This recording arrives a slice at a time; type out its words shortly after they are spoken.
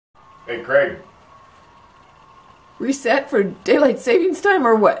Hey, Craig. Reset for daylight savings time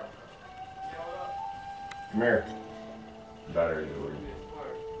or what? Come here. Battery's over.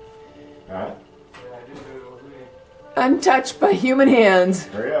 Huh? Untouched by human hands.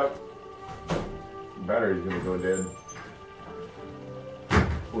 Hurry up. Battery's gonna go dead.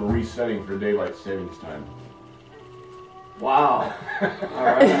 We're resetting for daylight savings time. Wow.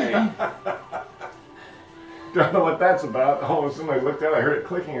 Alright. Don't know what that's about. All of a sudden I looked at it, I heard it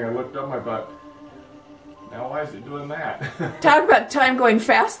clicking, and I looked up and I thought, now why is it doing that? Talk about time going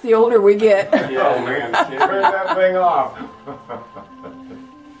fast the older we get. Yeah, Oh man, turn that thing off.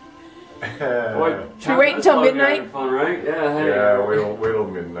 Boy, Should we wait until midnight? Fun, right? Yeah, hey. Yeah, wait till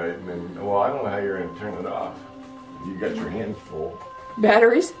midnight, and then, well, I don't know how you're going to turn it off. You got your hands full.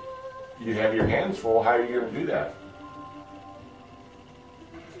 Batteries? You have your hands full, how are you going to do that?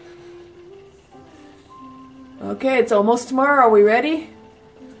 Okay, it's almost tomorrow. Are we ready?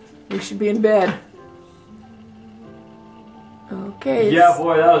 We should be in bed. Okay. Yeah,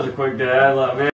 boy, that was a quick day. I love it.